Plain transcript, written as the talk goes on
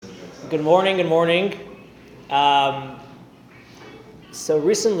Good morning. So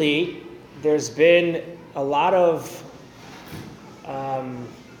recently, there's been a lot of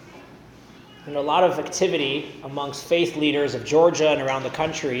activity amongst faith leaders of Georgia and around the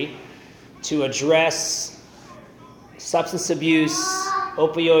country to address substance abuse,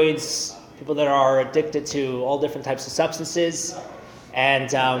 opioids, people that are addicted to all different types of substances. And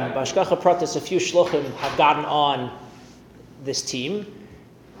B'Hashgacha Pratis, a few shluchim have gotten on this team.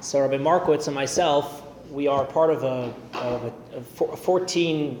 So Rabbi Markowitz and myself, we are part of a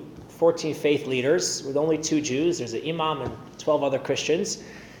 14 faith leaders with only 2 Jews. There's an imam and 12 other Christians.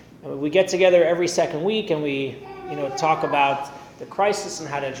 And we get together every second week and we talk about the crisis and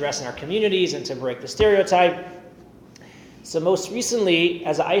how to address in our communities and to break the stereotype. So most recently,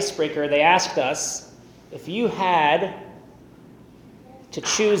 as an icebreaker, they asked us, if you had to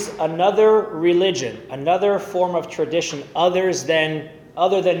choose another religion, another form of tradition other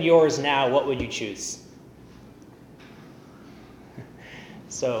than yours now, what would you choose?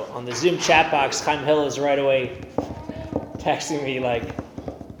 So on the Zoom chat box, Chaim Hill is right away texting me like,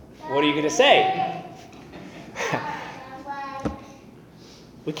 what are you going to say?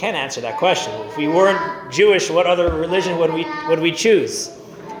 We can't answer that question. If we weren't Jewish, what other religion would we choose?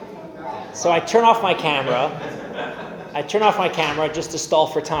 So I turn off my camera just to stall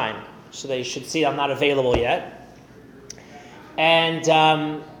for time. So they should see I'm not available yet. And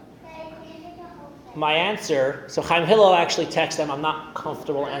my answer, so Chaim Hillel actually texted them, I'm not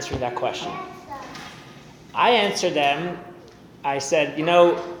comfortable answering that question. I answered them, I said,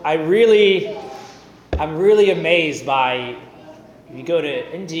 I'm really amazed by, you go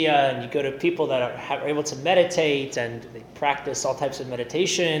to India and you go to people that are able to meditate and they practice all types of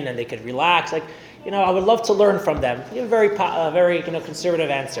meditation and they could relax. I would love to learn from them. You have a very conservative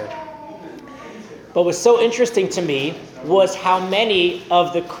answer. But what's so interesting to me was how many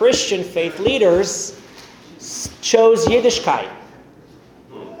of the Christian faith leaders chose Yiddishkeit.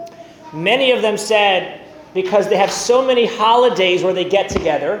 Many of them said, because they have so many holidays where they get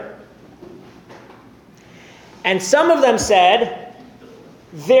together. And some of them said,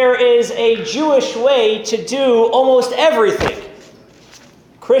 there is a Jewish way to do almost everything.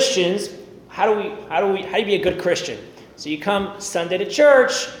 Christians, how do you be a good Christian? So you come Sunday to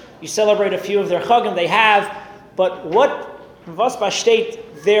church, you celebrate a few of their chagim they have, but was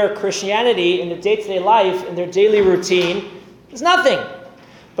besteht their Christianity in their day-to-day life, in their daily routine, is nothing.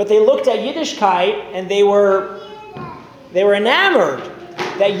 But they looked at Yiddishkeit and they were enamored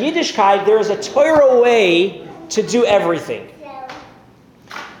that Yiddishkeit, there is a Torah way to do everything.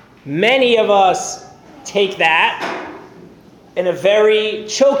 Many of us take that in a very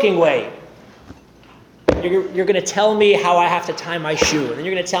choking way. You're going to tell me how I have to tie my shoe, and then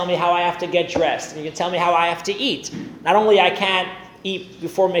you're going to tell me how I have to get dressed, and you're going to tell me how I have to eat. Not only I can't eat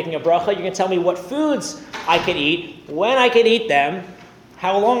before making a bracha, you're going to tell me what foods I can eat, when I can eat them,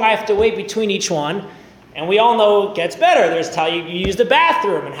 how long I have to wait between each one. And we all know it gets better. There's how you use the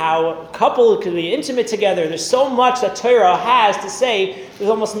bathroom and how a couple can be intimate together. There's so much that Torah has to say.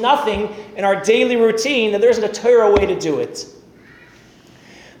 There's almost nothing in our daily routine that there isn't a Torah way to do it.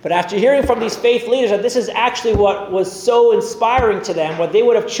 But after hearing from these faith leaders that this is actually what was so inspiring to them, what they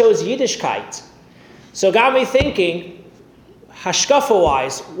would have chose Yiddishkeit. So it got me thinking,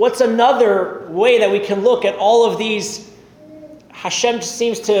 hashkafa-wise, what's another way that we can look at all of these? Hashem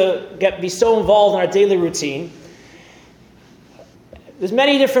seems to be so involved in our daily routine. There's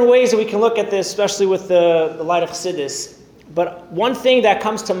many different ways that we can look at this, especially with the light of Chassidus. But one thing that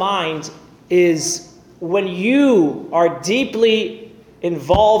comes to mind is when you are deeply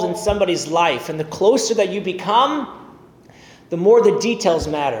involved in somebody's life, and the closer that you become, the more the details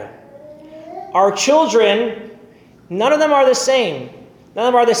matter. Our children, none of them are the same. None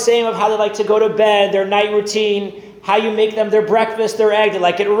of them are the same of how they like to go to bed, their night routine, how you make them their breakfast, their egg. They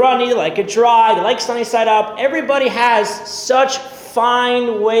like it runny, they like it dry, they like sunny side up. Everybody has such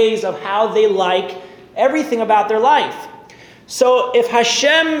fine ways of how they like everything about their life. So if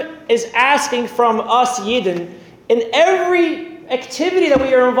Hashem is asking from us Yidden, in every activity that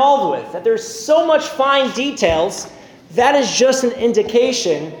we are involved with, that there's so much fine details, that is just an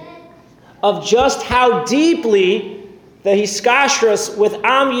indication of just how deeply the hiskashrus with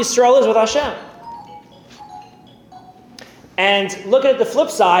Am Yisrael is with Hashem. And look at the flip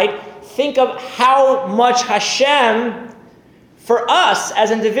side, think of how much Hashem, for us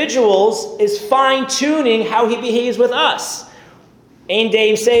as individuals, is fine-tuning how he behaves with us.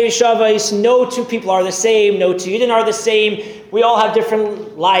 No two people are the same, no two Yidden are the same. We all have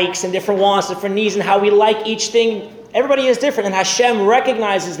different likes and different wants, different needs, and how we like each thing. Everybody is different, and Hashem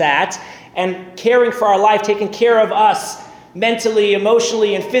recognizes that, and caring for our life, taking care of us, mentally,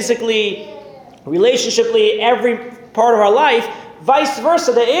 emotionally, and physically, relationshiply, every part of our life. Vice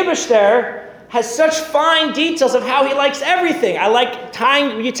versa, the Eibishter has such fine details of how he likes everything. I like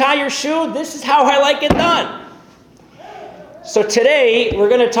tying, you tie your shoe, this is how I like it done. So today, we're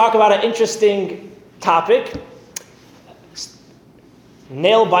going to talk about an interesting topic,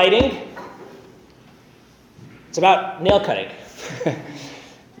 nail biting. It's about nail cutting.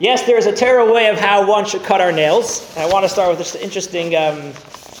 Yes, there is a Torah way of how one should cut our nails. And I want to start with just an interesting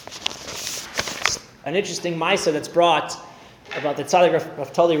Maisa that's brought about the tzaddik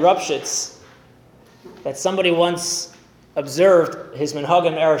of Toli Rupshitz, that somebody once observed his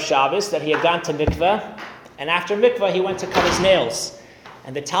minhagim erev Shabbos, that he had gone to mikveh, and after mikveh he went to cut his nails.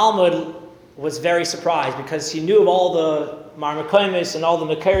 And the Talmud was very surprised because he knew of all the marmakomis and all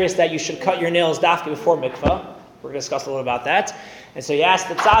the makaris that you should cut your nails dafka before mikveh. We're going to discuss a little about that. And so he asked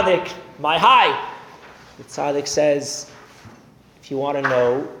the tzaddik, my hi. The tzaddik says, if you want to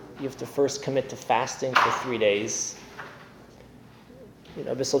know, you have to first commit to fasting for 3 days.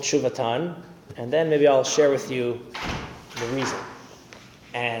 Bissel Tshuvatan, and then maybe I'll share with you the reason.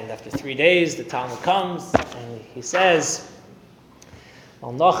 And after 3 days, the Talmud comes, and he says,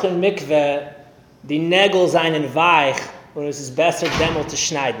 Al nochen mikveh, die Nägel seinen weich, und es ist besser Dämmel zu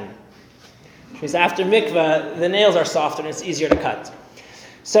schneiden. Because after mikveh, the nails are softer and it's easier to cut.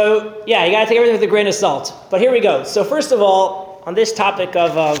 So, yeah, you got to take everything with a grain of salt. But here we go. So first of all, on this topic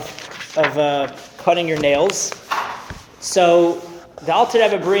of cutting your nails, so the Alter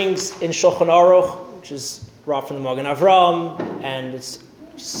Rebbe brings in Shulchan Aruch, which is brought from the Magen Avram, and it's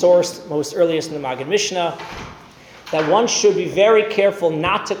sourced most earliest in the Magen Mishnah, that one should be very careful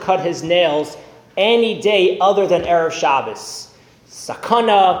not to cut his nails any day other than Erev Shabbos.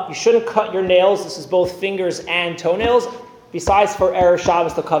 Sakana, you shouldn't cut your nails, this is both fingers and toenails, besides for Erev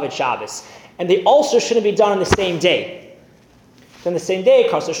Shabbos, the Kavod Shabbos. And they also shouldn't be done on the same day. On the same day,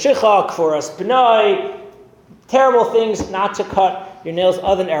 Kasar Shichak, Kforas B'nai, terrible things not to cut your nails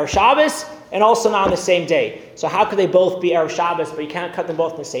other than Erev Shabbos, and also not on the same day. So how could they both be Erev Shabbos, but you can't cut them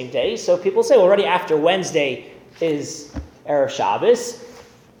both on the same day? So people say, well, already after Wednesday is Erev Shabbos.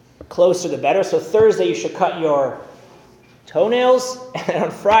 Closer the better. So Thursday you should cut your toenails, and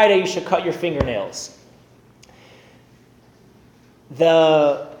on Friday you should cut your fingernails.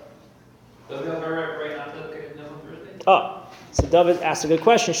 So David asked a good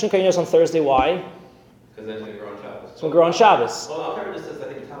question. You shouldn't cut your nails on Thursday. Why? Because then it's going to grow on Shabbos. It's going to grow on Shabbos. Well, Alter just says, I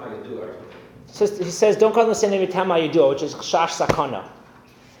think, Tama Yedua or something. He says, don't cut on the same day with Tama Yedua, which is Chash Sakana.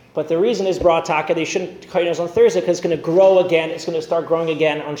 But the reason is, Brataka, they shouldn't cut your nails on Thursday because it's going to grow again. It's going to start growing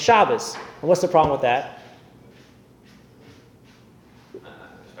again on Shabbos. And what's the problem with that?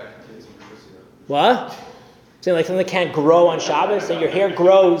 What? Saying like something that can't grow on Shabbos, and your hair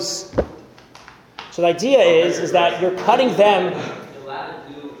grows. So the idea is that you're cutting them. You're allowed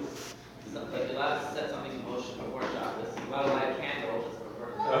to do something, like you're allowed to set something in motion before Shabbos. You're allowed to light a candle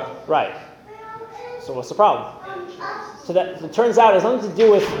before. Right. So what's the problem? So that it turns out it has nothing to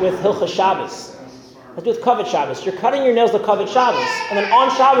do with Hilchas Shabbos. It has to do with Kavod Shabbos. You're cutting your nails to Kavod Shabbos, and then on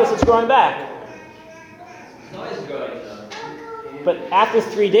Shabbos it's growing back. It's always growing. But after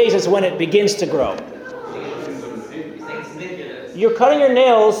 3 days is when it begins to grow. You're cutting your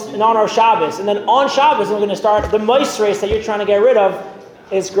nails on our Shabbos, and then on Shabbos we're going to start the moist race that you're trying to get rid of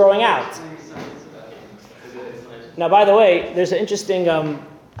is growing out. Now, by the way, there's an interesting,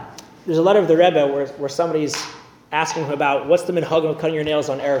 there's a letter of the Rebbe where somebody's asking him about what's the minhag of cutting your nails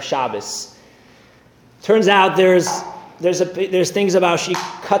on Erev Shabbos. Turns out there's things about she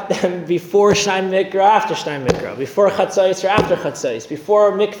cut them before Shnai Mikra or after Shnai Mikra, before Chatzos or after Chatzos,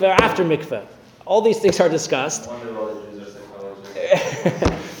 before Mikveh or after Mikveh. All these things are discussed.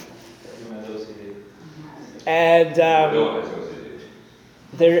 And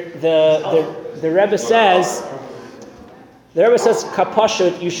the Rebbe says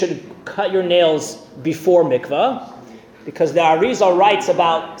kapashut, you should cut your nails before mikvah, because the Arizal writes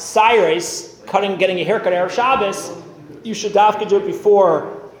about Cyrus getting a haircut Erev Shabbos. You should dafka do it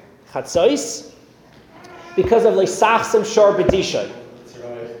before Chatzos because of leisachsim shor b'dishay.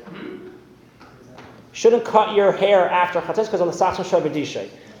 Shouldn't cut your hair after Chatzos because of leisachsim shor b'dishay.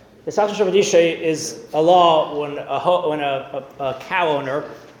 The Leisachsim shor b'dishay is a law when a cow owner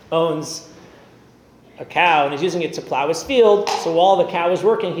owns a cow and is using it to plow his field. So while the cow is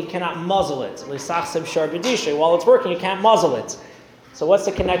working, he cannot muzzle it. Leisachsim shor b'dishay. While it's working, you can't muzzle it. So what's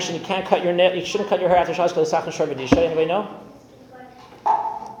the connection? You can't cut your nail. You shouldn't cut your hair after Shabbos because leisachsim shor b'dishay. Anybody know?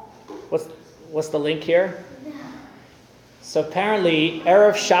 What's the link here? So apparently,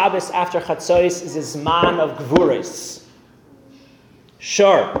 Erev Shabbos after Chatzos is a zman of gvuris.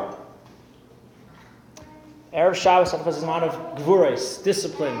 Sure. Erev Shabbos is a amount of gvuros,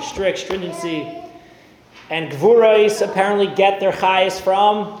 discipline, strict, stringency. And gvuros apparently get their chayas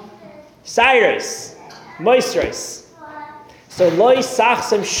from Cyrus, Moistris. So loy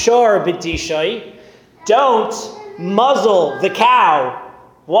sachsem shor b'dishay, don't muzzle the cow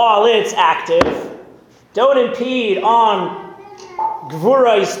while it's active. Don't impede on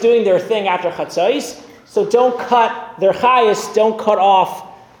gvuros doing their thing after chatzos. So don't cut their chayas, don't cut off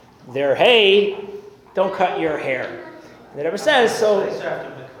their hay, don't cut your hair. And the Rebbe says, so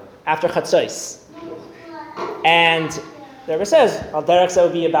after chatzos. And the Rebbe says, al derech that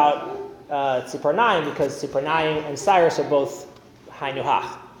would be about Tzipor Nayim, because Tzipor Nayim and Cyrus are both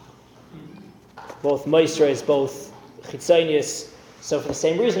Hainuhach. Both moisturize, both chitzonius. So for the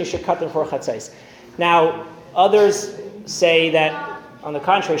same reason, you should cut them for chatzos. Now, others say that, on the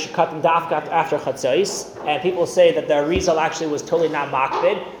contrary, you should cut them dafka after chatzos. And people say that the Arizal actually was totally not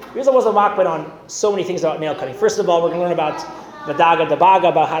makbid. Arizal wasn't makbid on so many things about nail cutting. First of all, we're going to learn about Vadaga Dabaga,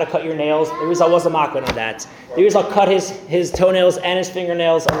 about how to cut your nails. The Arizal wasn't makbid on that. The Arizal cut his toenails and his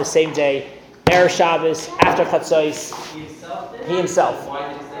fingernails on the same day, Erev Shabbos, after chatzos. He himself. Why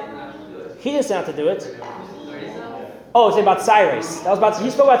did he say not to do it? He didn't say not to do it. Oh, it's about Cyrus. He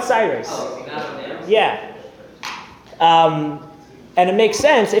spoke about Cyrus. Oh, not on nails? Yeah. And it makes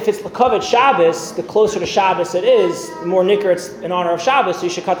sense, if it's L'Kovet Shabbos, the closer to Shabbos it is, the more nicker it's in honor of Shabbos, so you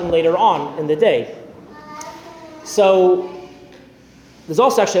should cut them later on in the day. So, there's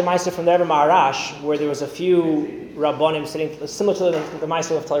also actually a Maaseh from the Rebbe Maharash, where there was a few Rabbanim sitting, similar to the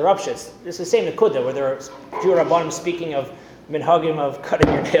Maaseh of Talei Rabshitz. It's the same Nekuda, where there are a few Rabbanim speaking of minhagim of cutting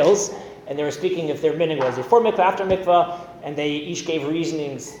your nails, and they were speaking if their minhag was before mikvah, after mikvah, and they each gave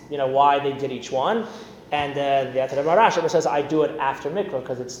reasonings, why they did each one. And the Rebbe Maharash says, I do it after mikvah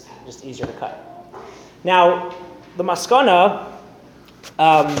because it's just easier to cut. Now, the maskana.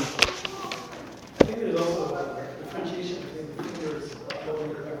 I think there's also a differentiation between the fingers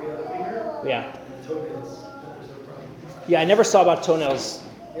going every other finger Yeah. and toenails. There's no problem. Yeah, I never saw about toenails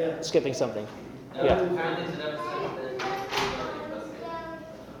Yeah. skipping something. No, Yeah. apparently it's never said that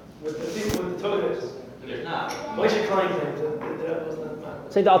With the toenails. there's not. Moshe Klein claimed that was not.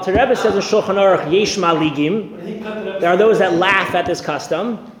 So the Alter Rebbe says in Shulchan Aruch, Yesh Maligim. When he cut it up. There are those that laugh at this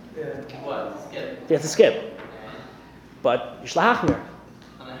custom. Yeah. What? Skip. They have to skip. But Yishlahachmir.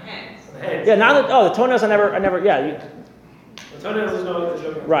 On the hands. The hands. Yeah, now that the toenails I never. Yeah, The toenails is no other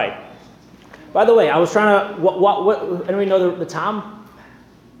joke. right. By the way, I was trying to. What? Anybody know the Tom?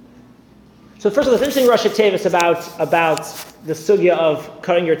 So first of all, there's interesting Rosh Hashanah about the sugya of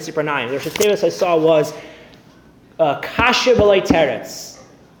cutting your tzipor nayim. The Rosh Hashanah I saw was kasha b'lei teretz.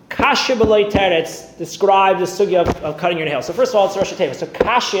 Kasha b'lei teretz describes the sugya of cutting your nails. So first of all, it's Rosh Hashanah. So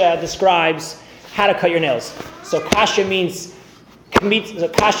kasha describes how to cut your nails. So kasha means so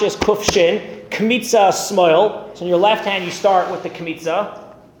kasha is kuf shin, kmitza smoil. So in your left hand you start with the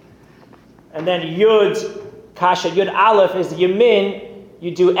kmitza, and then yud kasha yud aleph is the yamin.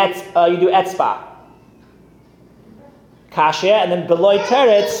 You do etzba. Kasha, and then beloy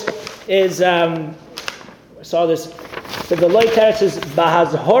teretz is I saw this. So beloy teretz is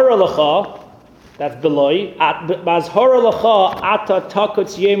bahazhora lecha. That's beloy. Bahazhora lecha ata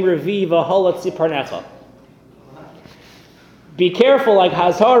takutz yem revi v'holat ziparnecha. Be careful, like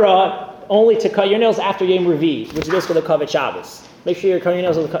hazhara, only to cut your nails after yem revi, which is basically the Kovet Shabbos. Make sure your cutting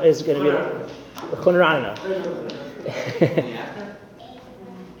your nails is going to be the chunranina.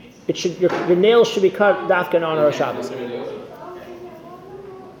 It should your nails should be cut dafka in honor of Shabbos.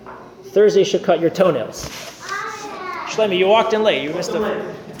 Thursday you should cut your toenails. Shlomi, you walked in late. You missed the.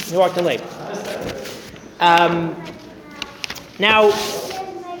 You walked in late. Now,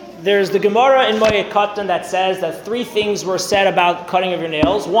 there's the Gemara in Moed Katan that says that three things were said about cutting of your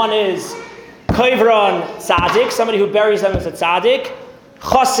nails. One is koivron tzaddik, somebody who buries them as a tzaddik.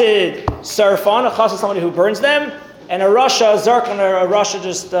 Chassid sarfon, a chassid is somebody who burns them. And a Rasha, Zarkan, or a Rasha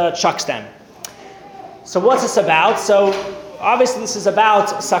just chucks them. So what's this about? So obviously this is about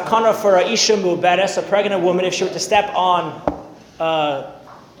sakana for a isha muberes, a pregnant woman, if she were to step on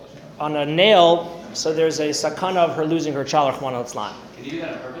a nail, so there's a sakana of her losing her child, Rahman al-Islam. Can you do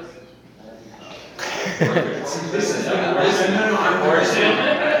that on purpose? This is unfortunate.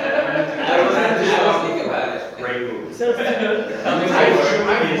 I was thinking about it. Great move. Sounds too good. I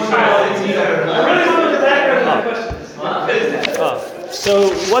really wanted to back up the question. So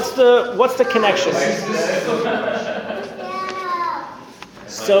what's the connection?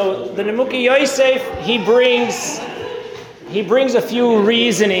 So the Nemuki Yosef he brings a few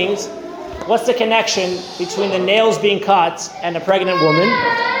reasonings. What's the connection between the nails being cut and a pregnant woman?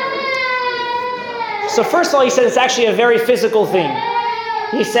 So first of all, he says it's actually a very physical thing.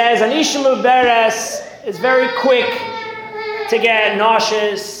 He says, Anishamu Beres is very quick to get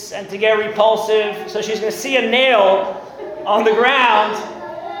nauseous and to get repulsive. So she's going to see a nail on the ground.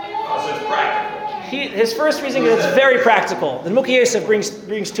 Oh, so it's practical. His first reason is it's very practical. The Mukhi Yosef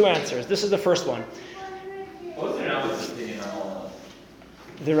brings two answers. This is the first one. What's the Rambam's opinion on all of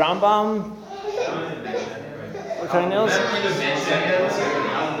The Rambam. What kind of nails?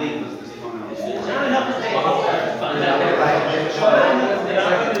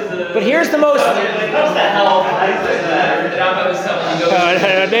 But here's the most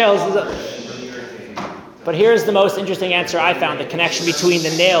But here's the most interesting answer I found. The connection between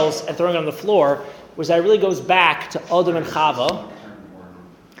the nails and throwing them on the floor was that it really goes back to Adam and Chava,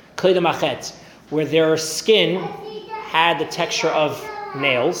 Klei Machet, where their skin had the texture of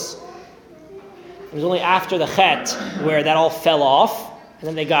nails. It was only after the Chet where that all fell off, and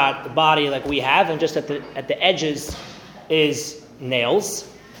then they got the body like we have, and just at the edges is nails.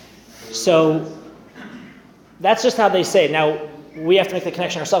 So that's just how they say it. Now, we have to make the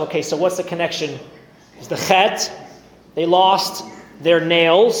connection ourselves. Okay, so what's the connection? It's the Chet. They lost their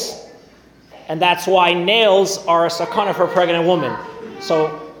nails, and that's why nails are a sakana for a pregnant woman.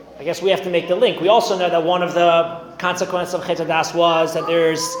 So I guess we have to make the link. We also know that one of the consequences of Chet Hadas was that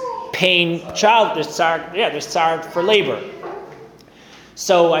there's pain, there's tsar for labor.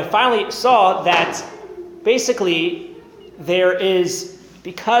 So I finally saw that basically there is,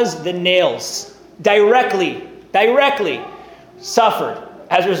 because the nails directly suffered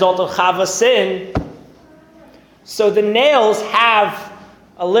as a result of Chava's sin, so the nails have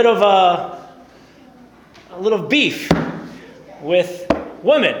a little beef with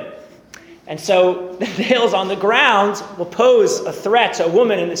women. And so the nails on the ground will pose a threat to a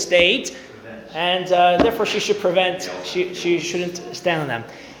woman in the state, and therefore she shouldn't stand on them.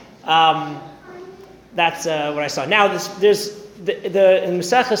 That's what I saw. Now, in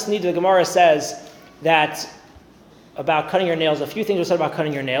Maseches Nida, the Gemara says that about cutting your nails, a few things are said about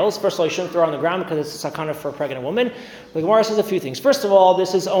cutting your nails. First of all, you shouldn't throw on the ground because it's a sakana for a pregnant woman. The Gemara says a few things. First of all,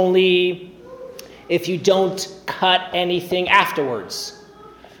 this is only if you don't cut anything afterwards.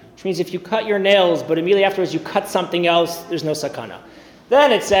 Which means if you cut your nails, but immediately afterwards you cut something else, there's no sakana.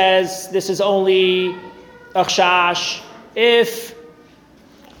 Then it says this is only achshash if,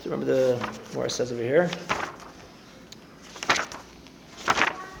 remember where it says over here.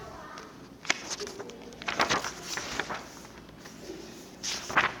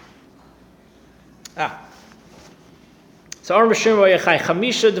 So Amar Mishum Vayachai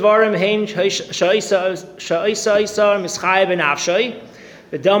Chamisha Dvarim Hein Sha'isa Mischai Ben Afshai.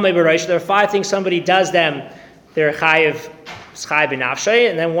 There are 5 things somebody does them, they're chayiv schai b'nafshay,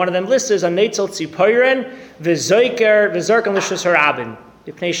 and then one of them lists is a neitzel tzipoiren v'zoiker v'zorkan l'shus harabin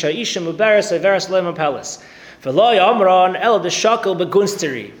v'pnei sha'isha muberes averes le'mapelis v'lo yamron el d'shakel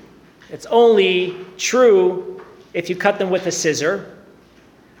begunsteri. It's only true if you cut them with a scissor,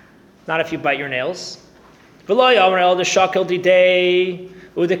 not if you bite your nails. V'lo yamron el d'shakel didei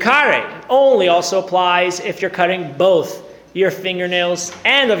udekare. It only also applies if you're cutting both your fingernails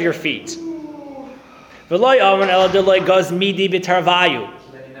and of your feet. And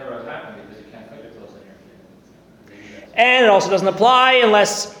it also doesn't apply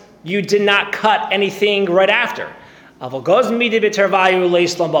unless you did not cut anything right after. But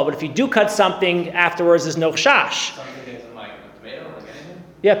if you do cut something afterwards, there's no chash.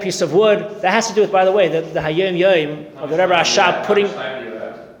 Yeah, a piece of wood. That has to do with, by the way, the Hayom Yom of the Rebbe Rashab putting.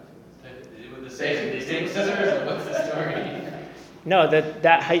 No, the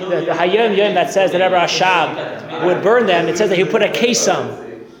Hayom Yom that says that Rebbe Rashab would burn them, it says that he put a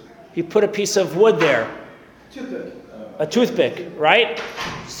kesam. He put a piece of wood there. A toothpick, right?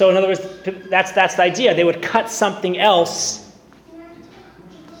 So in other words, that's the idea. They would cut something else.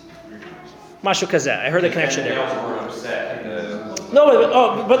 Mashu kazeh. I heard the connection there.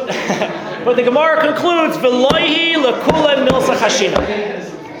 No, but the Gemara concludes, V'loihi l'kula milsa chashina.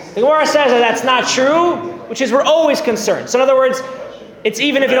 The Gemara says that that's not true, which is we're always concerned. So in other words, it's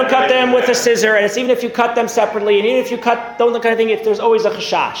even if you don't cut them with a scissor, and it's even if you cut them separately, and even if you don't look at anything, there's always a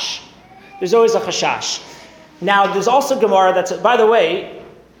chashash. There's always a chashash. Now, there's also Gemara that's, by the way,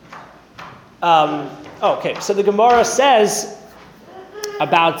 so the Gemara says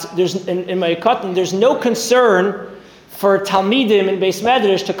about, in Ma'ikatan, there's no concern for Talmidim in Beis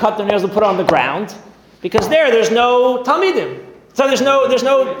Medrash to cut their nails and put it on the ground, because there's no Talmidim. So there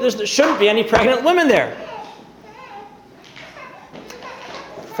shouldn't be any pregnant women there.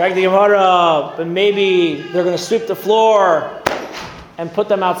 In fact, the Gemara, but maybe they're going to sweep the floor and put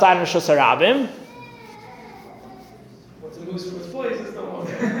them outside in Shus Harabim. What's a moose from its place is no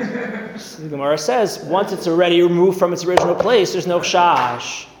longer. The Gemara says once it's already removed from its original place, there's no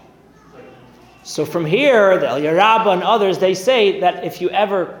chash. So from here, the El Yarabba and others, they say that if you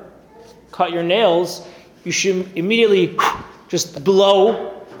ever cut your nails, you should immediately just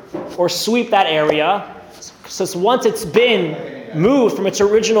blow or sweep that area. So once it's been moved from its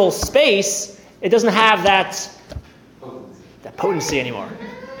original space, it doesn't have that potency anymore.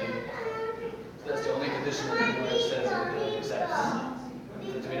 That's the only condition that the Gemara says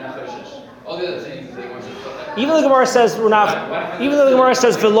to be not choshesh. All the other things they want to put that. Even though the Gemara says we're not, even though the Gemara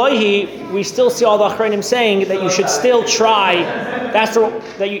says veloihi, we still see all the Achronim saying that you should still try. That's the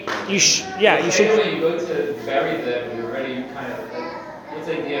that you should. When you go to bury them, you're already kind of like, what's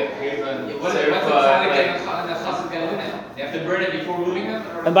the idea of Haven? What's the time to get the chassid get in there? You have to burn it before moving them?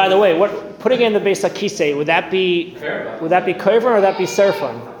 And by the way, what putting it in the Beis HaKisei, would that be koven or would that be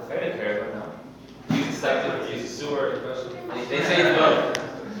serfon? Very careful, no. Use septic, use sewer. They say it's both.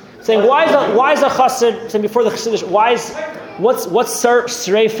 Saying why is a chassid saying before the chassid? What's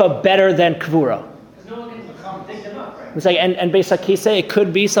sreifa better than kvura? Because no one can come dig them up, right? It's like and Beis HaKisei, it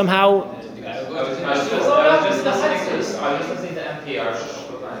could be somehow. I was just listening to NPR.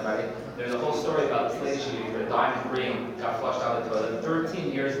 There's a whole story about this lady. Her diamond ring got flushed out of the toilet.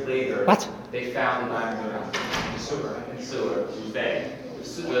 13 years later, What? they found the diamond ring in sewer, bay. The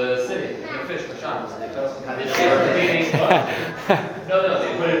city, the fish, the shop. They no,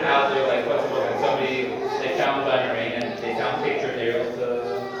 they put it out there like what's it? Somebody they found the diamond ring and they found pictures. They were able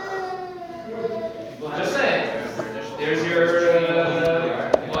to. Just saying. There's your.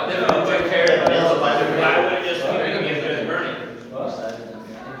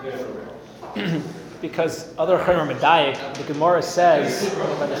 Because other Chayim Medayik, the Gemara says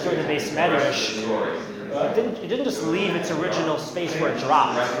by the story of the Beis Medrash, it didn't just leave its original space where it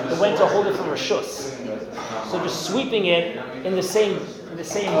dropped. It went to a whole different rishus. So just sweeping it in the same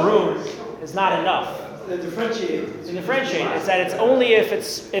room is not enough. To differentiate Is that it's only if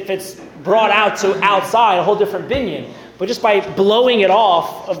it's brought out to outside a whole different binyan. But just by blowing it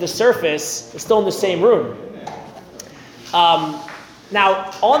off of the surface, it's still in the same room.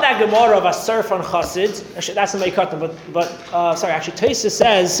 Now, on that Gemara of a surf on chassid, actually, that's in Meikatan, actually, Tosfos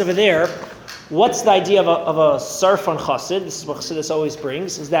says over there, what's the idea of a surf on chassid? This is what chassidus always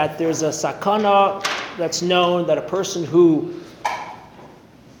brings, is that there's a sakana that's known that a person who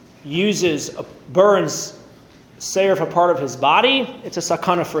burns seir a part of his body, it's a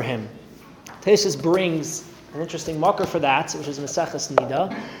sakana for him. Tosfos brings an interesting marker for that, which is Maseches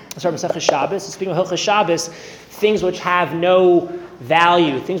Shabbos. Speaking of Hilchos Shabbos, things which have no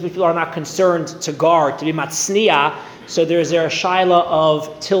value, things which people are not concerned to guard, to be matzniya. So there's a shaila of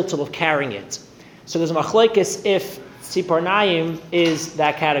tiltul of carrying it. So there's a machlokes if tziparnayim is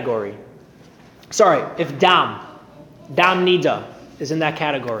that category. Sorry, if dam nida is in that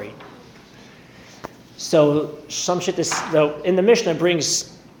category. So some shit is in the Mishnah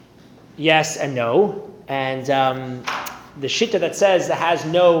brings yes and no. And the shitta that says that has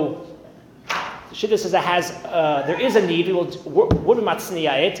no, the shitta says that has, there is a need, would be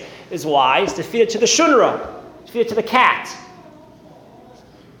matzniya it, is wise to feed it to the shunra, to feed it to the cat.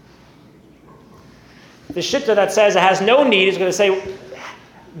 The shitta that says it has no need is going to say,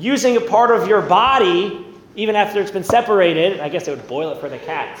 using a part of your body, even after it's been separated, I guess they would boil it for the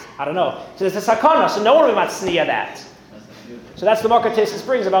cat. I don't know. So there's a sakana, so no one would be matzniya that. So that's the marker Tosfos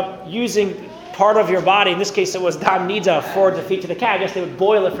brings about using part of your body. In this case, it was dam nida for the feed to the cat. I guess they would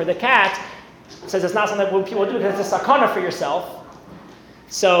boil it for the cat. It says it's not something that people do because it's a sakana for yourself.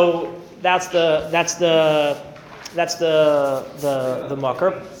 So that's the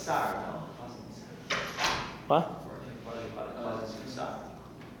marker. What?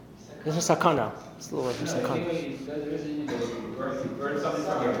 This is sakana. It's a little bit from sakana. Burn something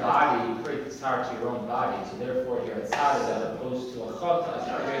from your body, you create tzar to your own body, so therefore you're a tzar as opposed to a chota.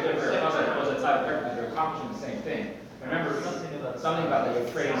 You're a chota as opposed to a tzar, because you're accomplishing the same thing. Remember something about that you're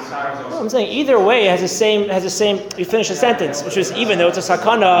creating tzars. I'm saying either way it has the same. You finish the sentence, which is even though it's a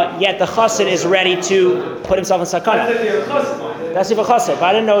sakana, yet the chassid is ready to put himself in sakana. That's if a chassid, but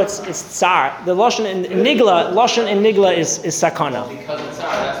I didn't know it's tzar. The lashon in nigla is sakana. Because it's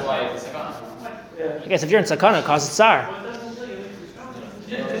tzar, that's why it's sakana. I guess if you're in sakana, it causes tzar.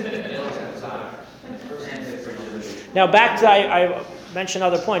 Now back to, I mentioned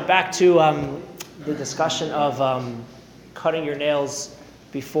another point, back to the discussion of cutting your nails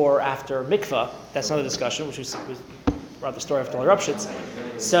before or after mikvah. That's another discussion, which was brought the story of the Rupshitz.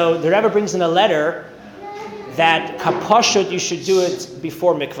 So the Rebbe brings in a letter that kapashut you should do it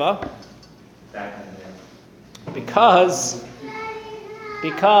before mikvah because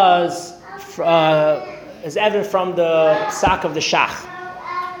is evident from the sak of the shach,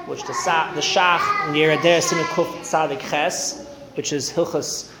 which the shach near Ader Siman Kuf Tzadik Ches, which is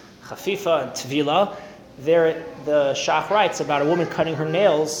Hilchos chafifa and tvila, there the Shach writes about a woman cutting her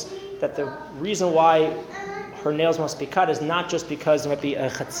nails, that the reason why her nails must be cut is not just because there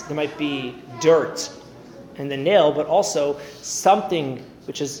might be dirt in the nail, but also something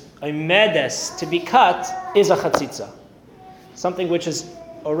which is a medes to be cut is a chatzitza. Something which is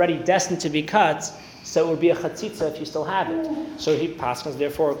already destined to be cut, so it would be a chatzitza if you still have it. So he paskins,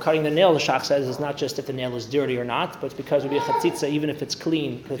 therefore, cutting the nail, the Shach says, is not just if the nail is dirty or not, but it's because it would be a chatzitza even if it's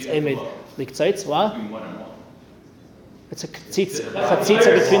clean, because it's emed liktzitz. What? It's a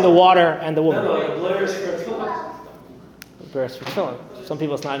chatzitza between the water and the woman. No, blurs for tefillin. Blurs for tefillin. Some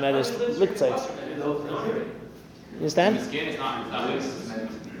people it's not emed, it's liktzitz. You understand? The skin is not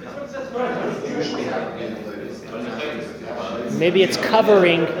Maybe it's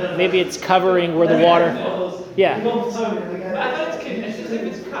covering where the water. Yeah. I thought it's if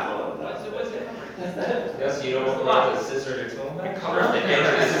it's cut. What's it? Yes, you don't allow the scissor to film. The part that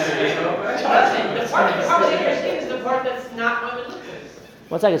covers the skin is the part that's not women liquids.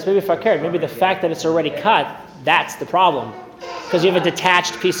 One second, it's maybe fakir. Maybe the fact that it's already cut, that's the problem. Because you have a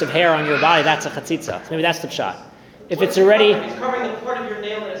detached piece of hair on your body, that's a chatzitza. So maybe that's the pshat. If it's already... It's covering the part of your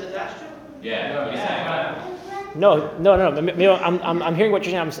nail that is attached to it? Yeah. No. Maybe I'm hearing what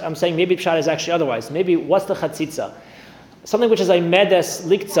you're saying. I'm saying maybe pshat is actually otherwise. Maybe what's the chatzitza? Something which is a medes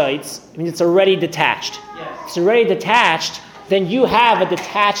liktzitz, means it's already detached. Yes. If it's already detached, then you have a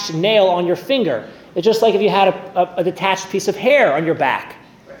detached nail on your finger. It's just like if you had a detached piece of hair on your back.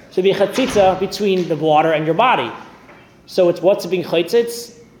 So it'd be a chatzitza between the water and your body. So it's what's being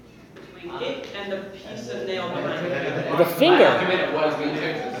chatzitz? Between it and the piece of nail behind it. The finger.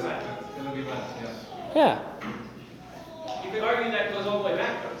 Yeah. You could argue that goes all the way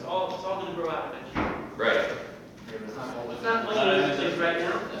back, though. It's all going to grow out eventually. Right. It's not like it is right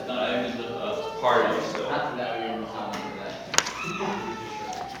now. It's not even a part of it still.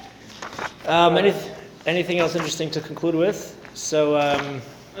 Anything else interesting to conclude with? So,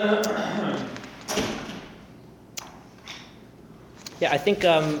 I think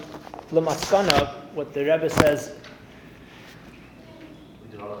Lamaskana, what the Rebbe says.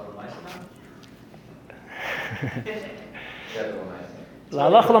 La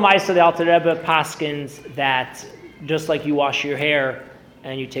halacha l'maisa, the Alter Rebbe paskins that just like you wash your hair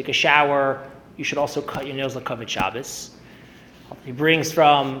and you take a shower, you should also cut your nails l'kavod Shabbos. He brings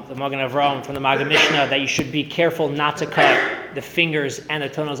from the Magen Avraham, from the Magen Mishnah, that you should be careful not to cut the fingers and the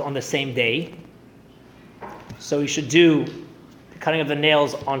toenails on the same day. So you should do the cutting of the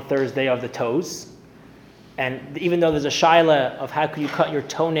nails on Thursday of the toes. And even though there's a shaila of how could you cut your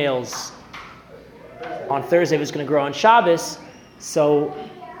toenails on Thursday if it's going to grow on Shabbos, so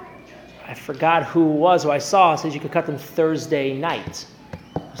I forgot who it was, who I saw, says you could cut them Thursday night.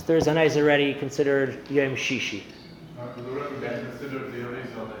 Because Thursday night is already considered Yom Shishi.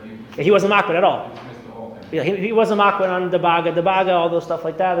 Yeah, he wasn't makbid at all. Yeah, he wasn't makbid on the baga, all those stuff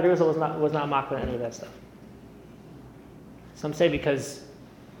like that. The Rizal was not makbid on any of that stuff. Some say because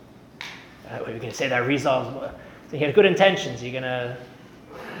you're going to say that Rizal, he had good intentions. You're going to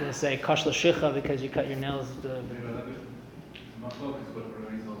say kosh l'shicha because you cut your nails.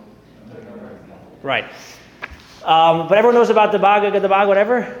 Right. But everyone knows about the baga,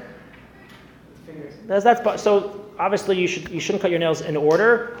 whatever. That's so. Obviously, you shouldn't cut your nails in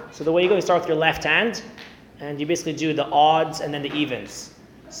order. So the way you go, you start with your left hand, and you basically do the odds and then the evens.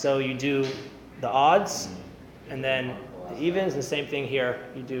 So you do the odds, and then the evens. And the same thing here.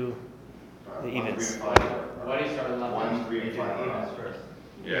 You do the evens. Why do you start with left? 1, 3, 5 evens first.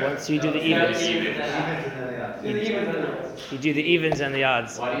 Yeah. Once you do the evens, you do the evens and the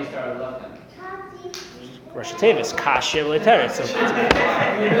odds. Why do you start with left hand? Rosh Tevis, Kashir L'Teret. So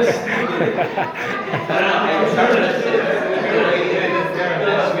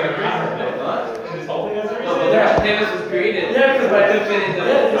Davis was created. Yeah, because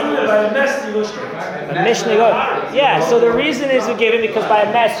by a mess you go straight. the Mishnah go. Yeah. So the reason is we gave it because by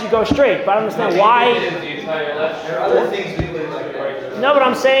a mess you go straight. But I don't understand why. There are other things we would like. No, but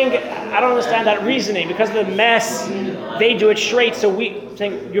I'm saying I don't understand that reasoning because of the mess they do it straight. So we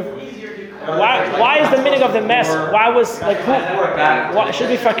think you're. Why is the meaning of the mess? Why was like who? Why should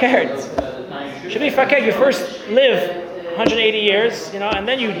be fakert? Should be fakert. You first live 180 years, and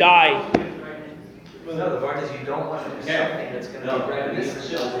then you die. No, the part is you don't want to do something that's going to be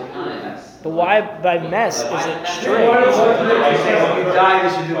beneficial. But why by mess is it straight? When you die, you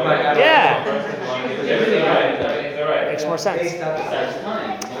should do it by Yeah, makes more sense. No,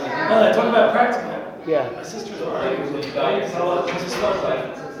 I talk about practical. Yeah. My sister's already.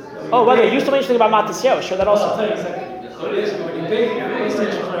 Oh, by the way, you used to mention about Matisyahu. Sure, that I'll also. tell you in a second. So it is when you bake, your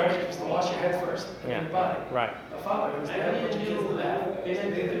extension prayer, you used to wash your head first, and then your body. Right. A father who's the head, a bunch of kids in the back, they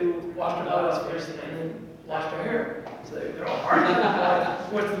do wash their bodies first and then wash their hair. So they're all arguing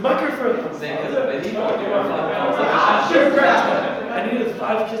about what's the microphone. I needed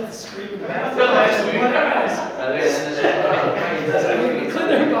 5 kids to scream in the bathroom. Clean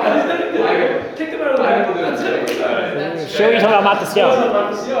their bodies, kick them out of the bathroom. That's it. Sure, you're talking about Matas Yom.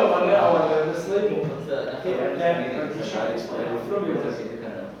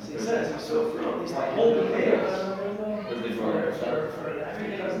 He says, I'm so from these holy nails.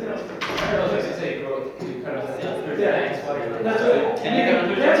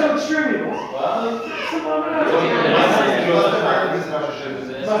 That's how extreme it was.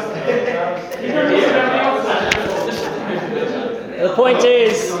 The point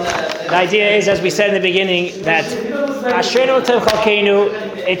is, the idea is, as we said in the beginning, that Ashrenu Tov Chalkeinu,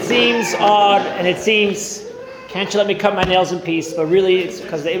 it seems odd and it seems, can't you let me cut my nails in peace? But really, it's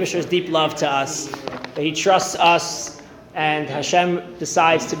because the Eibusher's deep love to us, that He trusts us, and Hashem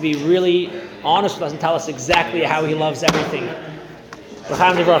decides to be really honest with us and tell us exactly how He loves everything.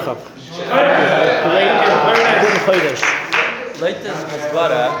 L'chaim Livracha. Latest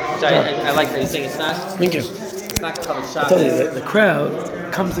Masbara, which I like that you're saying it's not. Thank you. It's not called I tell you, the crowd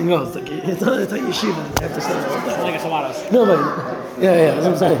comes and goes. Like, it's not yeshiva. You have to say Like a Samaras. no, but yeah, that's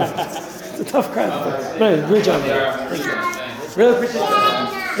what I'm saying. It's a tough crowd. No, great job, man. Thank you. Really appreciate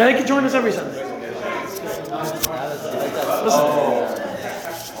it. Now you can join us every Sunday. Listen.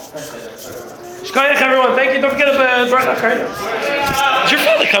 Shkoyach, everyone. Thank you. Don't forget about bracha. Is your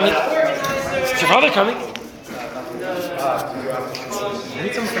father coming? Is your father coming? I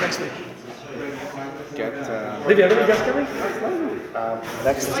need something for next week. Liv, you have any guests coming?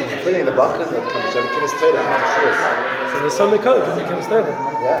 Next week, putting the bucket that comes from Kiddush Torah, I'm not sure. So the Sunday code, because you can stay there.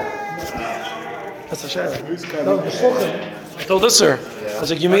 Yeah. That's a shame. No, the Shulchan. I told this, sir. I was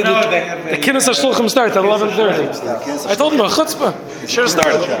like, you made the Kiddush Shulchan start at 11:30. I told him, a chutzpah. You should have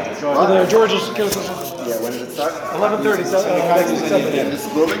started. For the George's Kiddush Shulchan. Yeah, when does it start? 11:30, next week Sunday. In this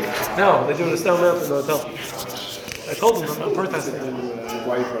building? No, they do it at Stone Mountain, the hotel. I told them I'm protesting.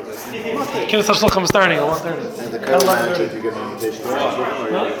 Why you protesting? Kiddush Shulchan starting at 1:30. And the current manager, did you get an invitation?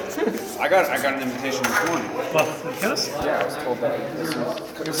 I got an invitation this morning. What, Kiddush? Yeah, I was told that. It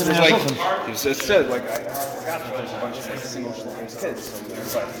was like, it said, like, I forgot that there's a bunch of like single kids. So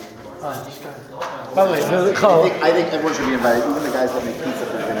it's like, By the way, I think everyone should be invited, even the guys that make pizza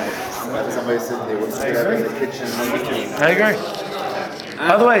for dinner. Somebody said they wouldn't sit up in the kitchen. I agree.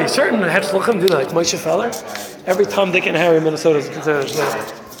 By the way, certain head shluchim do that, like Moshe Feller. Every Tom, Dick, and Harry in Minnesota is considered a shluchim.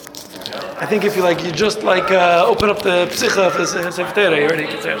 I think if you just open up the psicha of his Sefer Torah, you already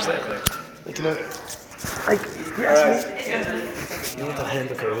consider a shluchim. Like, you know, like, you want that hand,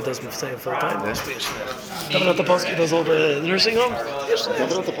 okay, who does Mifsayim full time? That's be a shluchim. Kevin Topolsky does all the nursing homes?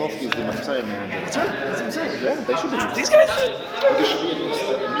 Kevin Topolsky is the Messiah man. That's right, that's what I'm saying. Yeah, they should be. These guys? There should be a new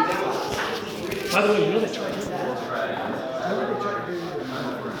By the way, you know they try to do that.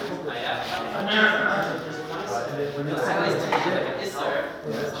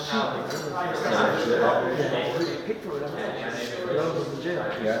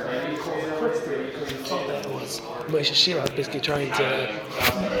 Moshe Shira basically trying to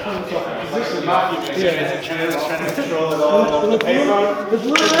trying to control it all over the paper. It's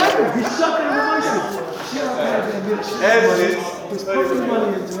little matter. He's sucking in the voices. He's putting money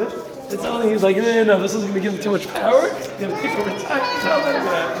into it. It's only he's like, no, this isn't going to give him too much power. It's going to keep him retired. It's not that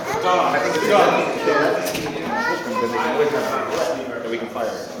that we can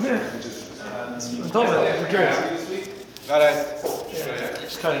fire. I'm told you, I'm curious. Got it.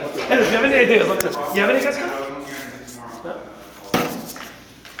 Just kind of. Hey, if you have any ideas, look at it. You have any guys coming? No?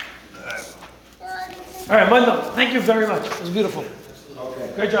 All right, Mendel, thank you very much. It was beautiful.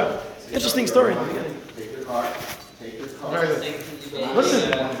 Great job. Interesting story in the beginning. Very good. Listen,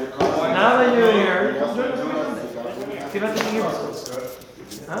 now that you're here, come join us every Sunday. Give us the email.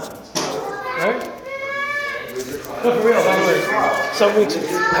 Huh? Right? No, for real, by the way. Some weeks it's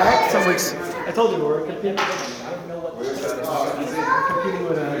packed, some weeks. I told you we're competing. I don't know what. We're competing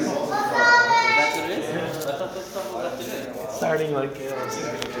with starting like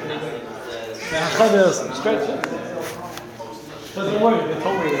stretch. But don't worry, they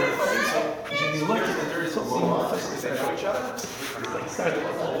told me that you should be lucky that there is something more flexible.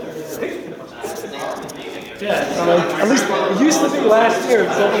 Yeah, so like, at least it used to be last year,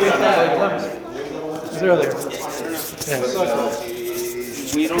 it's only like it was earlier. Yeah.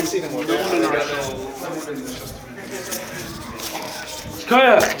 We don't see them.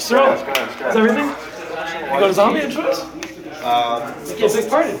 Kaya, Cyril, is everything? You go to Zombie and show us? Make it a big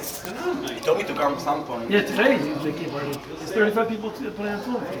party. You told me to come some point. Yeah, today you make it a party. There's 35 people to play on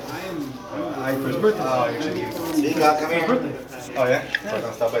phone. For his birthday. Oh, actually. Mika, come His here. birthday. Oh, yeah? So I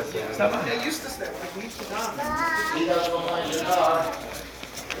can stop by. Stop by.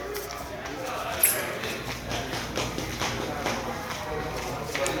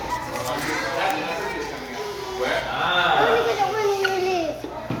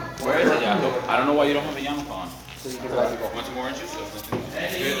 Where is it, Yaakov? I don't know why you don't have a yarmulke on. Want some orange juice?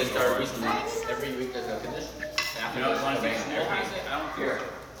 Here they start recently. Every week there's a condition. You know, it's one of these. I don't care.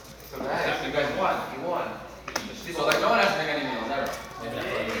 So nice. You guys won. You won. So like no one has to make any meals ever.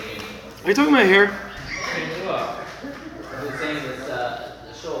 Are you talking about hair? They're saying this,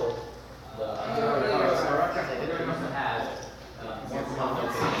 the show, the has once a month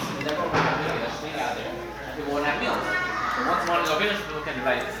locations. And therefore, we're not doing that swing out there. And people won't have meals. So once a month locations, people can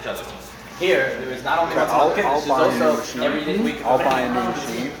invite each other. Here, there is not only once a month locations, there's also every day week. I'll buy a new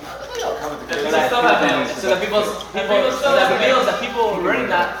machine. So that still have meals. So that people, so that the meals that people already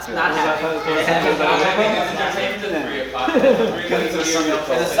not having, they have entertainment to the 3 o'clock. In the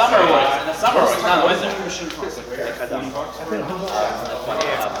summer works. In the summer works. Not always.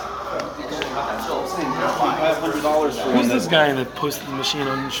 $500 for Who's this guy that posted the machine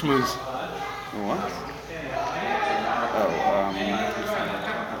on Schmooze? What?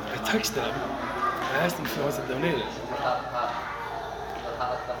 I texted him. I asked him if he wants to donate it.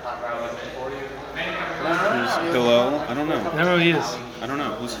 Who's Hillel? I don't know. I don't know who he is. I don't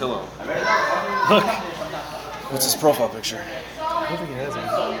know. Who's Hillel? Look. What's his profile picture? I don't think he has one.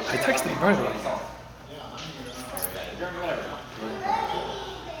 I texted him privately.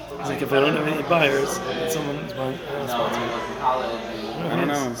 He's like, if I don't have any buyers, and someone's buying, I I don't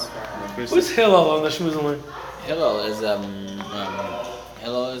know. Who's Hillel on the Schmooze line? Hillel is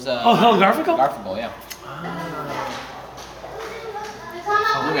Oh, Hillel Garfinkel? Garfinkel, yeah.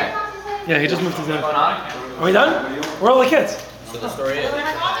 Okay. Yeah, he just moved to town. Going on? Are we done? Where are all the kids? So the story is.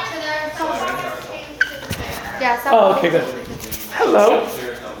 Yeah, Oh, okay, good. Hello.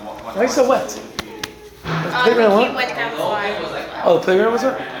 Why are you so wet? The playground what? Oh, the playground was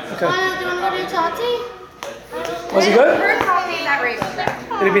wet? Okay. Do you want to go to Tati? Was he good? Her Tati that race.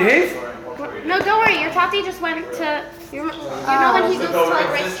 Did he behave? No, don't worry. Your Tati just went to. You know when he goes to like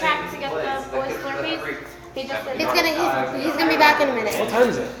racetrack to get the boys Slurpees? He just. He's gonna be back in a minute. What time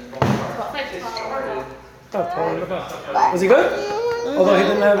is it? Oh, 12. Was he good? Although he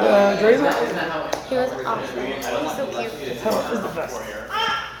didn't have Drazen? He was awesome. He's so cute. Hell, is the best.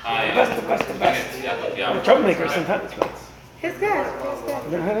 The best. I'm a troublemaker sometimes, but. He's good. He's good.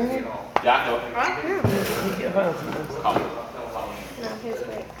 You never had anything? Yaakov. Huh? You get violent sometimes. No, he's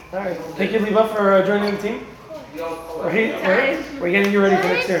great. Alright, take your leave up for joining the team? We're getting you ready for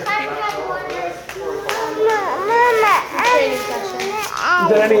next year. Training session. You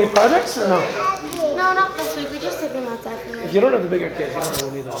did any projects or no? No, not this week. We just took him outside for If you don't have the bigger kids, you don't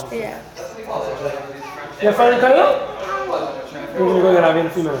really need that. Yeah. You have fun in Kolel? We're going to go get Avi in a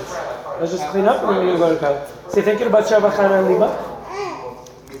few minutes. Let's just clean up and then we're going to go to Kolel. Say thank you to Bat Sheva, Chana, and Liba.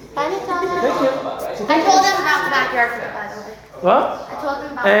 Thank you. Thank you. I told him about the backyard trip, by the way. What? I told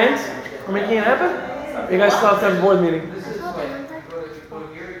him about And? that. We're making it happen? You guys still have to have a board meeting. I told him, remember?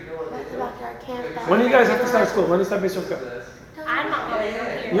 About the backyard camp. When do you guys have to start school? When do you start basic school? I'm not going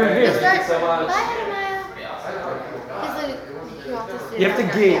here. You're here. Bye, Jeremiah. You have to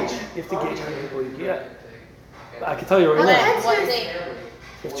gauge. You have to gauge how many people you get. I can tell you right now. What date?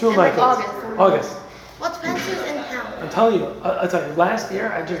 You have 2 of my kids. August. What's Pence's in town? I'm telling you. I'll tell you. Last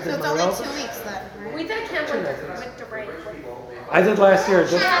year, I just did my relative. weeks then. We did a camp with the break. I did last year.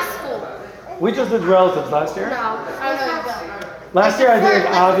 She has school. We just did relatives last year. No. Oh, no. Last year I did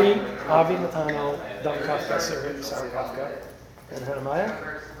Avi, Matano, Don Kafka, Sarah Kafka, and Hanamaya.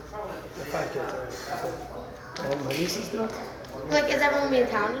 The 5 kids already. And my nieces do it. Like, is everyone be in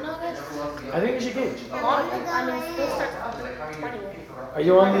town in August? I think you should gauge. I mean, school starts anyway. Are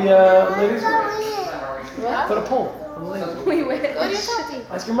you on the ladies group? What? Put a poll on the ladies group. We went. Go to your Tati.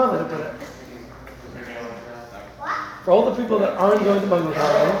 Ask your mother to put it. For all the people that aren't going to Bungalow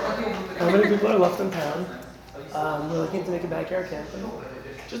Town, how many people are left in town? We're looking to make a backyard camp.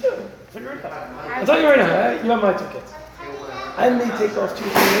 Just do it. Figure it out. I'll tell you right now, you have my 2 kids. I may take off 2 or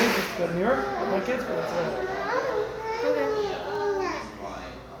 3 days just to go to New York with my kids, but that's all right.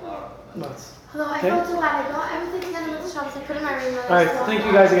 Nuts. Although I felt so bad. I got everything together with the shops. I put in my room. Alright, thank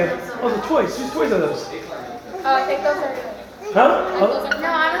you guys again. Oh, the toys. Whose toys are those? I think those are good. Huh? Oh,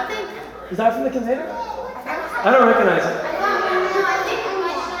 No, I don't think. is that from the container? I don't recognize it.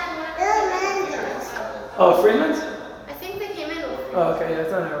 Oh, Friedman's? I think they came in with. Oh, okay, yeah,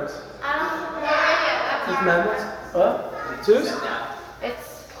 it's not ours. I don't know. It's Madman's? What? Twos?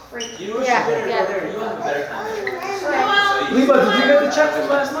 It's free. You Yeah. have a better time. Leba, did you get the check from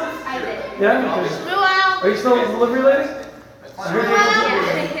last month? I did. Yeah? Okay. Shmuel. Are you still a delivery lady? I heard you were a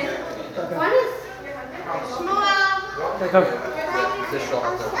delivery lady. What is Shmuel? Okay, come.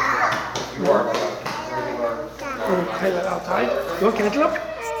 You are. Take that outside. You want cantaloupe?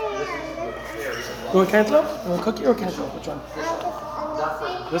 You want cantaloupe? You want cookie or cantaloupe? Which one?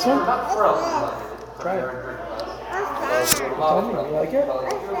 This one? Try it. Tell me, you like it?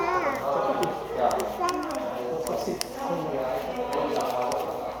 Let's see.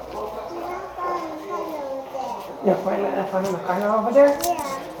 Yeah, find the corner over there.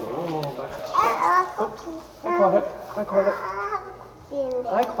 I caught it. I caught it.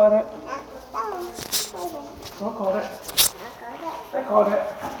 I caught it. I caught it. I caught it.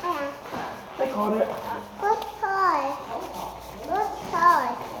 I caught it.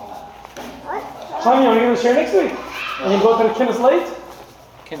 Tommy, you want to give us a share next week? And you go to the Kinnis late?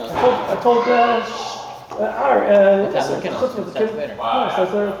 I told What time is Kinnis? No, it Starts later.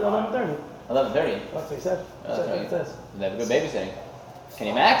 starts at 11:30. 11:30. That's what he said. That's That's what right. it says. They have a good babysitting. Can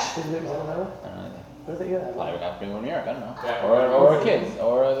you match? Did you get that? I don't know. What did you get? Probably got people in New York. I don't know. Or kids.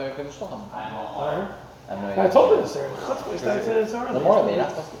 Or the kids Shulchan. I have no idea. I told her this already. It's already. Memorial Day. Not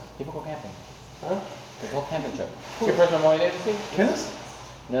supposed to. People go camping. Huh? There's a whole camping trip. It's your first Memorial Day this week? Kinnis?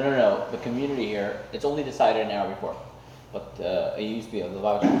 No. The community here, it's only decided an hour before. But it used to be the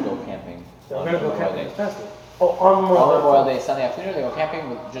Lubavitch would go camping They're on going to go Memorial camping Day. this past week. Oh, on Memorial Day, Sunday afternoon, they go camping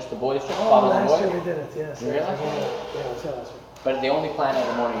with just the boys, just Oh, fathers and last year boys. we did it, yes. You realize? Yeah, we said last year. But they only plan it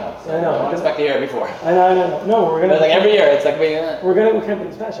the morning of. So I know. I don't expect to hear it before. I know. No, we're But gonna. like every year, it's like We're gonna go camping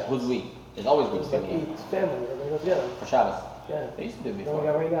this past year. who's we? There's always we. It's like each family. We're gonna go together. For Shabbos. Yeah. They used to do it Then we before.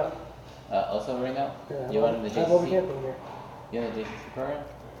 got ring out. Also ring out? Yeah. You wanted the Have over JCC? camping here. You had the JCC program?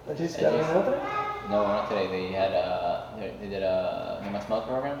 Just got ring out there. No, not today. They had they did a Yom HaSmot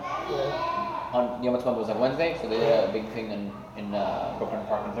program. Yeah. On Yom HaSmot was like Wednesday, so they did a big thing in Brooklyn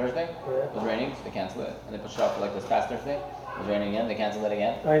Park on Thursday. Yeah. It was raining, so they canceled it, and they pushed it off for like this past Thursday. It was raining again. They canceled it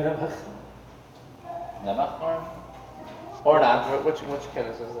again. I know. Never or not. Which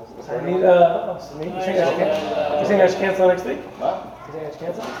Kinnis is this? I need you think I should cancel next week? What? You think I should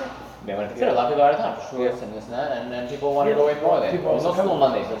cancel next week? They want to consider a lot of people are out of town for sure, and this and that, and then people want to go away more there. People There's no also school on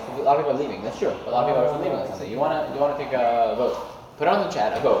Monday, so a lot of people are leaving. That's true. But a lot of people are leaving on Sunday. You wanna take a vote? Put it on the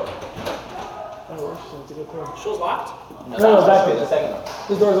chat. A vote. Oh, interesting. It's a good point. Shul's locked? No, back the there. second one.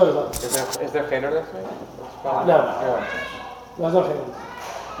 This door's always locked. Is there Cheder this week? No. Yeah. No, it's not family.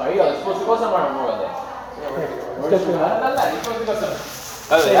 There you go. It's supposed to go somewhere on Memorial Day. It's good. You're supposed to go somewhere.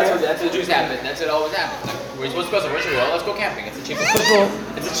 Oh, that's what the Jews happen. That's what always happens. Like, we're supposed to go somewhere. Where should we go? Let's go camping. It's the cheapest place.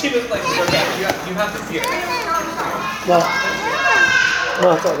 It's the cheapest place to go camping. You have the beer. No.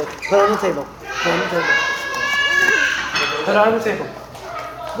 No, it's all good. Put it on the table. Put it on the table. Put it on the table.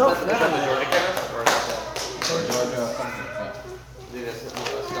 No. Is that the Jordan Kinnis? Or is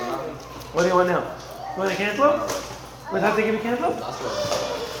What do you want now? You want a cantaloupe? Would have to give you cantaloupe? I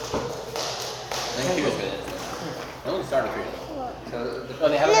think he was good. No one started for you. Oh,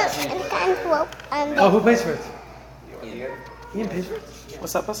 they have a last name. Oh, who pays for it? Ian? Ian pays for it?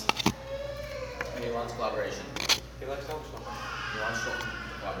 What's up, us? And he wants collaboration. He likes Shulchan. He wants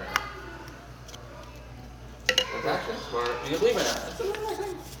collaboration. That's actually smart. You can believe it or not. It's a little nice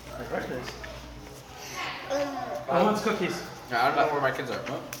thing. Very nice. Who wants cookies? I don't know where my kids are.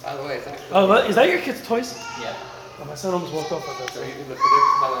 Huh? By the way, it's actually. Oh, is that your kid's toys? Yeah. Oh, my son almost walked off with that. So you can look at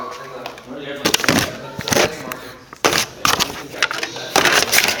it in the betting market.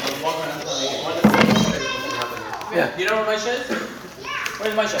 Yeah. You know where my shit is?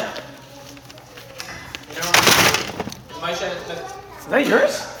 Where's my shit at? You know where my shit is? Is that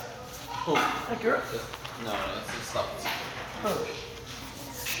yours? Who? That yours? No, it's stuff. Oh.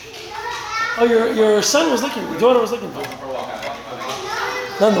 Oh, your son was looking, your daughter was looking for it.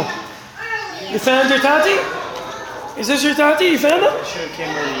 No. You found your tati? Is this your tati? You found him? Should have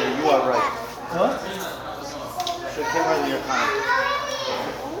came earlier. You are right. Huh? Should have came earlier, Connor.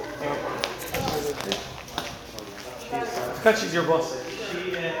 I forgot she's your boss.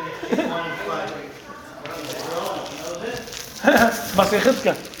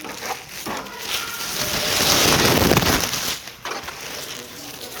 Basechitzka.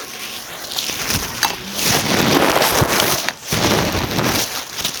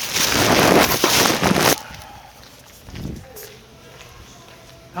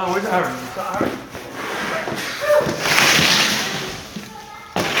 Oh, where's Aaron?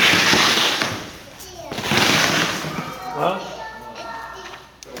 Well,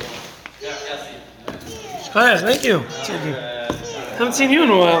 Shkaya, thank you. Haven't seen you in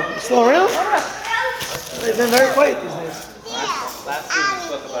a while. You still around? They've been very quiet these days.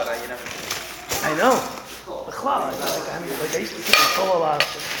 spoke about it. You never. I know. The club. Like I used to keep in full a lot.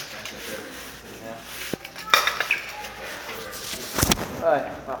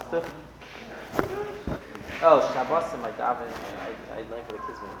 Oh, Shabbos and my davening. I learned for the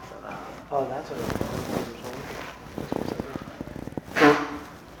kids meeting. So now. Oh, that's what it is.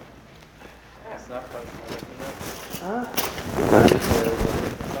 It's not fun. Huh?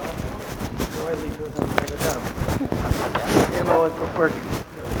 So I leave with them. I go down. You know what? Work.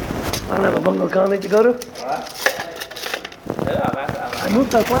 I don't have a bungalow colony to go to. I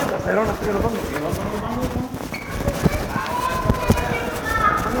moved to Atlanta, so I don't have to go to bungalow.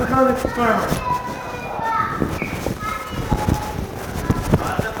 Bungalow colony for farmers.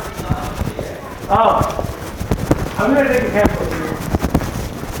 Oh, I'm gonna take a camper with you.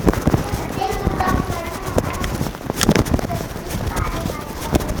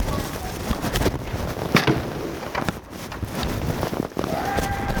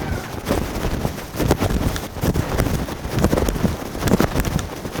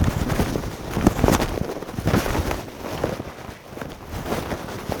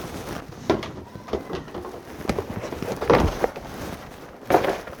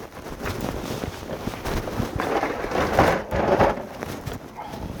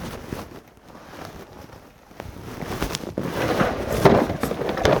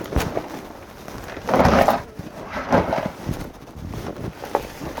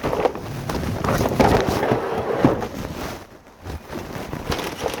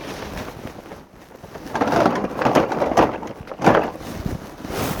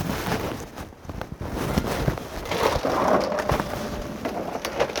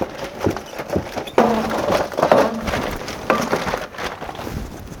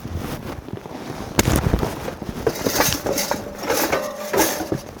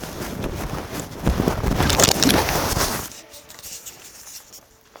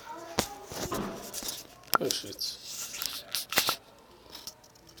 Oh shit.